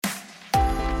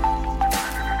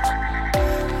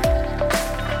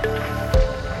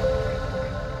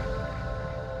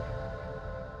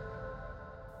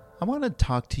I want to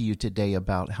talk to you today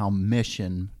about how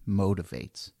mission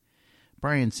motivates.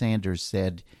 Brian Sanders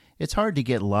said, "It's hard to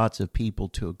get lots of people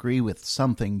to agree with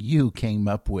something you came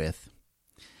up with."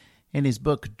 In his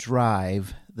book,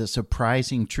 Drive, The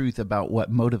Surprising Truth About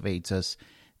What Motivates Us,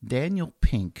 Daniel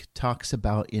Pink talks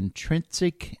about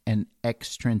intrinsic and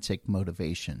extrinsic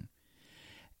motivation.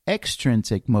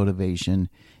 Extrinsic motivation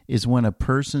is when a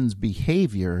person's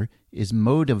behavior is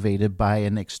motivated by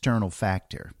an external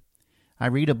factor. I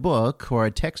read a book or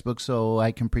a textbook so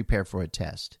I can prepare for a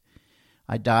test.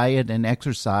 I diet and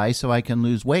exercise so I can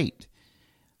lose weight.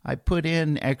 I put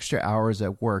in extra hours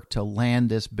at work to land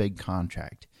this big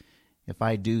contract. If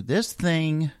I do this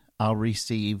thing, I'll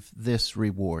receive this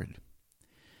reward.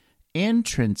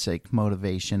 Intrinsic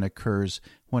motivation occurs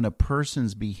when a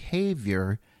person's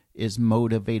behavior is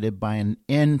motivated by an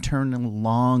internal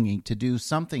longing to do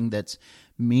something that's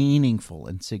meaningful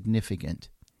and significant.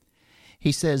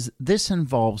 He says this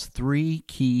involves three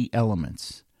key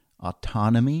elements: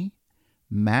 autonomy,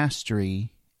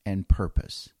 mastery, and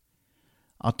purpose.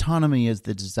 Autonomy is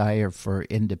the desire for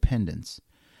independence.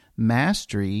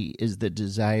 Mastery is the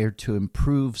desire to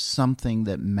improve something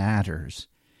that matters.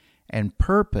 And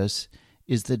purpose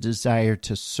is the desire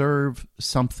to serve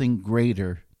something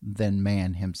greater than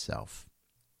man himself.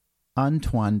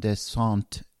 Antoine de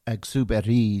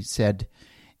Saint-Exupéry said,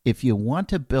 "If you want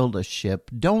to build a ship,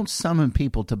 don't summon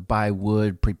people to buy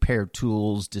wood, prepare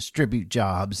tools, distribute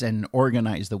jobs, and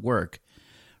organize the work.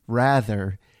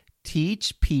 Rather,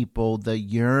 teach people the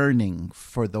yearning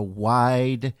for the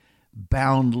wide,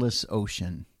 boundless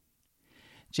ocean."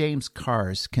 James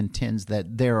Carse contends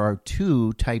that there are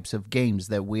two types of games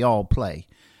that we all play: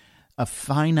 a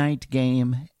finite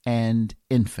game and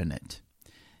infinite.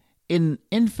 In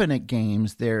infinite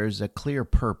games, there's a clear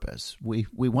purpose. We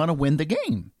want to win the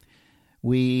game.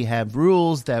 We have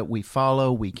rules that we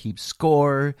follow. We keep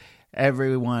score.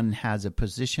 Everyone has a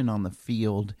position on the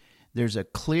field. There's a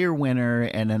clear winner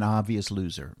and an obvious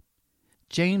loser.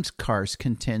 James Carse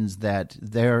contends that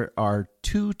there are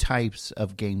two types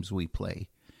of games we play: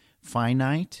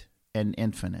 finite and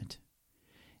infinite.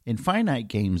 In finite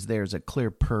games, there's a clear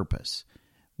purpose.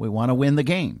 We want to win the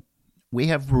game. We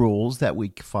have rules that we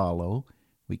follow.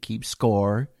 We keep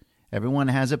score. Everyone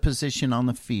has a position on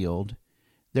the field.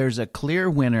 There's a clear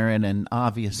winner and an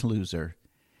obvious loser.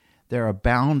 There are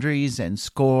boundaries and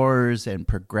scores and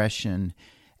progression.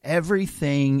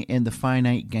 Everything in the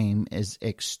finite game is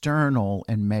external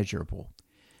and measurable.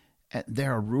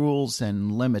 There are rules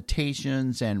and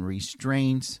limitations and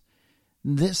restraints.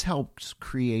 This helps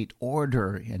create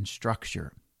order and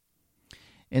structure.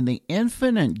 In the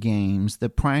infinite games, the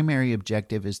primary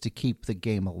objective is to keep the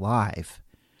game alive.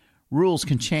 Rules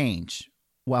can change.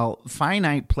 While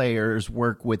finite players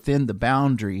work within the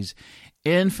boundaries,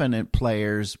 infinite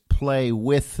players play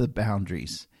with the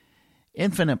boundaries.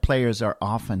 Infinite players are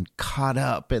often caught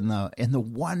up in the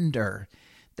wonder.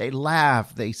 They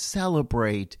laugh, they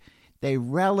celebrate, they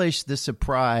relish the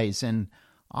surprise, and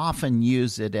often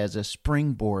use it as a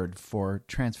springboard for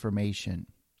transformation.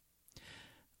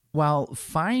 While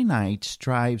finite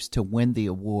strives to win the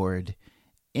award,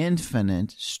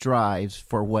 infinite strives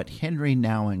for what Henry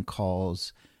Nouwen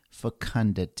calls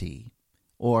fecundity,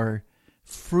 or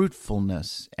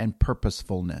fruitfulness and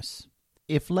purposefulness.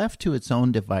 If left to its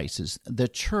own devices, the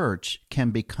church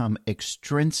can become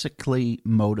extrinsically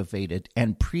motivated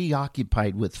and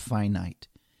preoccupied with finite.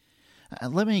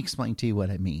 Let me explain to you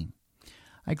what I mean.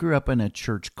 I grew up in a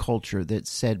church culture that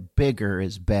said bigger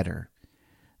is better.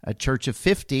 A church of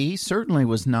 50 certainly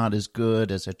was not as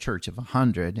good as a church of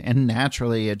 100, and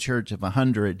naturally a church of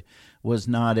 100 was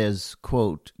not as,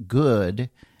 quote,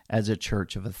 good as a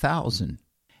church of 1,000.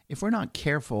 If we're not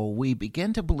careful, we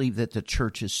begin to believe that the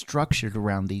church is structured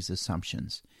around these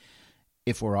assumptions.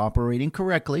 If we're operating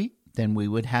correctly, then we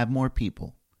would have more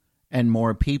people, and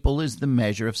more people is the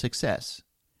measure of success.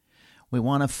 We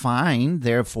want to find,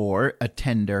 therefore,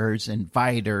 attenders,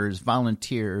 inviters,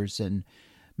 volunteers, and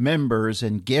members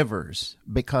and givers,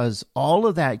 because all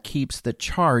of that keeps the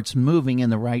charts moving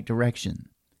in the right direction.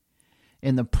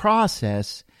 In the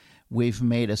process, we've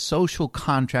made a social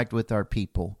contract with our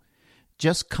people.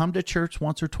 Just come to church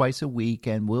once or twice a week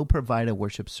and we'll provide a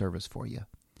worship service for you.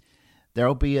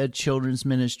 There'll be a children's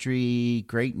ministry,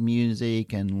 great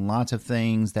music, and lots of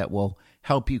things that will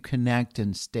help you connect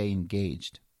and stay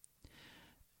engaged.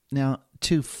 Now,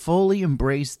 to fully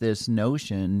embrace this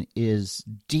notion is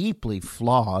deeply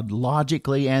flawed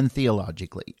logically and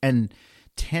theologically, and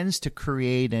tends to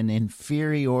create an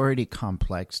inferiority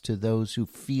complex to those who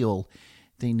feel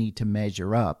they need to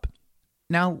measure up.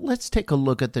 Now, let's take a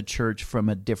look at the church from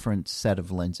a different set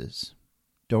of lenses.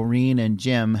 Doreen and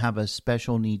Jim have a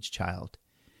special needs child.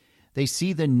 They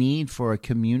see the need for a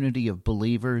community of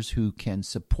believers who can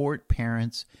support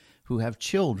parents who have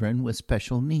children with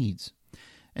special needs.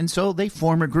 And so they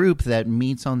form a group that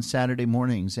meets on Saturday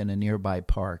mornings in a nearby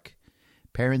park.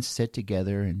 Parents sit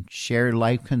together and share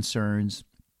life concerns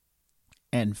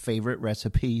and favorite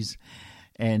recipes,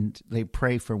 and they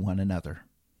pray for one another.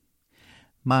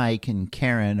 Mike and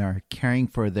Karen are caring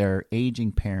for their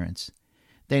aging parents.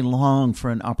 They long for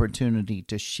an opportunity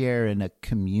to share in a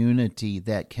community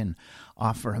that can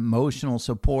offer emotional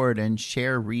support and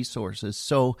share resources.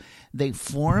 So they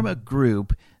form a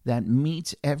group that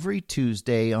meets every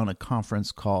Tuesday on a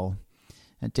conference call.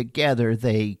 And together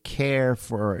they care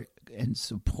for and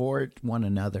support one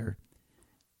another.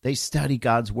 They study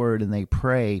God's Word and they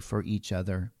pray for each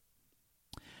other.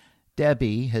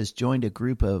 Debbie has joined a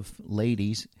group of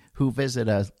ladies who visit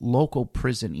a local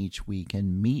prison each week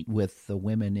and meet with the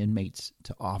women inmates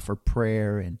to offer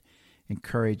prayer and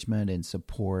encouragement and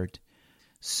support.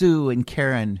 Sue and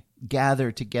Karen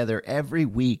gather together every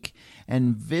week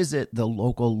and visit the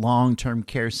local long-term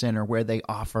care center where they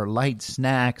offer light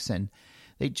snacks, and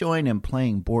they join in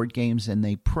playing board games and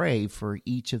they pray for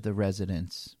each of the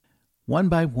residents. One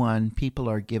by one, people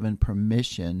are given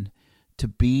permission to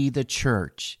be the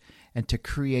church and to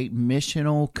create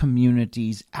missional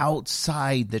communities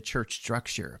outside the church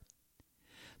structure.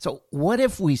 So what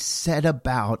if we set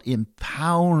about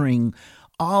empowering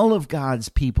all of God's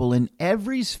people in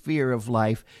every sphere of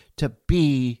life to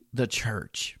be the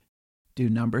church? Do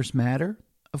numbers matter?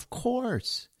 Of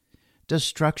course. Does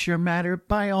structure matter?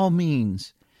 By all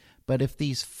means. But if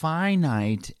these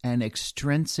finite and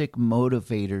extrinsic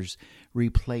motivators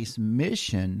replace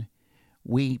mission,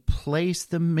 we place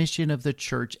the mission of the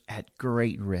church at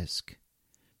great risk.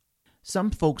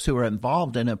 Some folks who are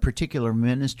involved in a particular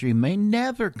ministry may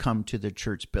never come to the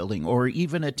church building or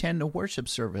even attend a worship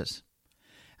service.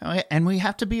 And we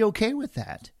have to be okay with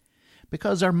that,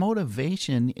 because our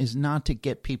motivation is not to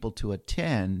get people to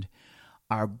attend.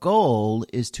 Our goal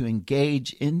is to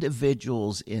engage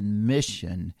individuals in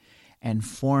mission and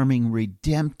forming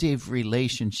redemptive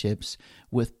relationships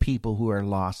with people who are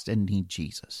lost and need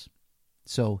Jesus.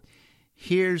 So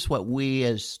here's what we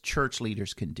as church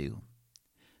leaders can do.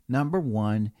 Number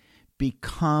one,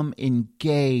 become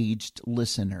engaged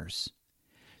listeners.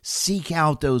 Seek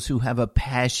out those who have a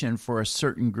passion for a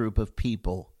certain group of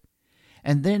people,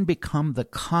 and then become the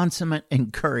consummate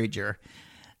encourager.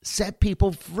 Set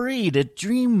people free to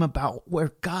dream about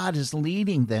where God is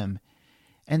leading them,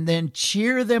 and then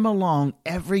cheer them along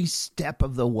every step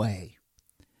of the way.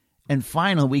 And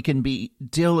finally, we can be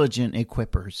diligent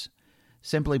equippers.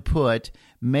 Simply put,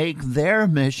 make their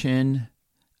mission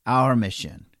our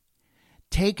mission.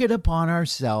 Take it upon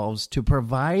ourselves to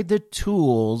provide the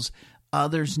tools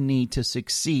others need to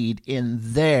succeed in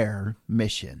their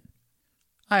mission.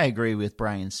 I agree with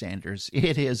Brian Sanders.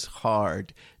 It is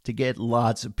hard to get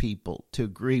lots of people to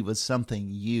agree with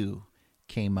something you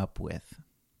came up with.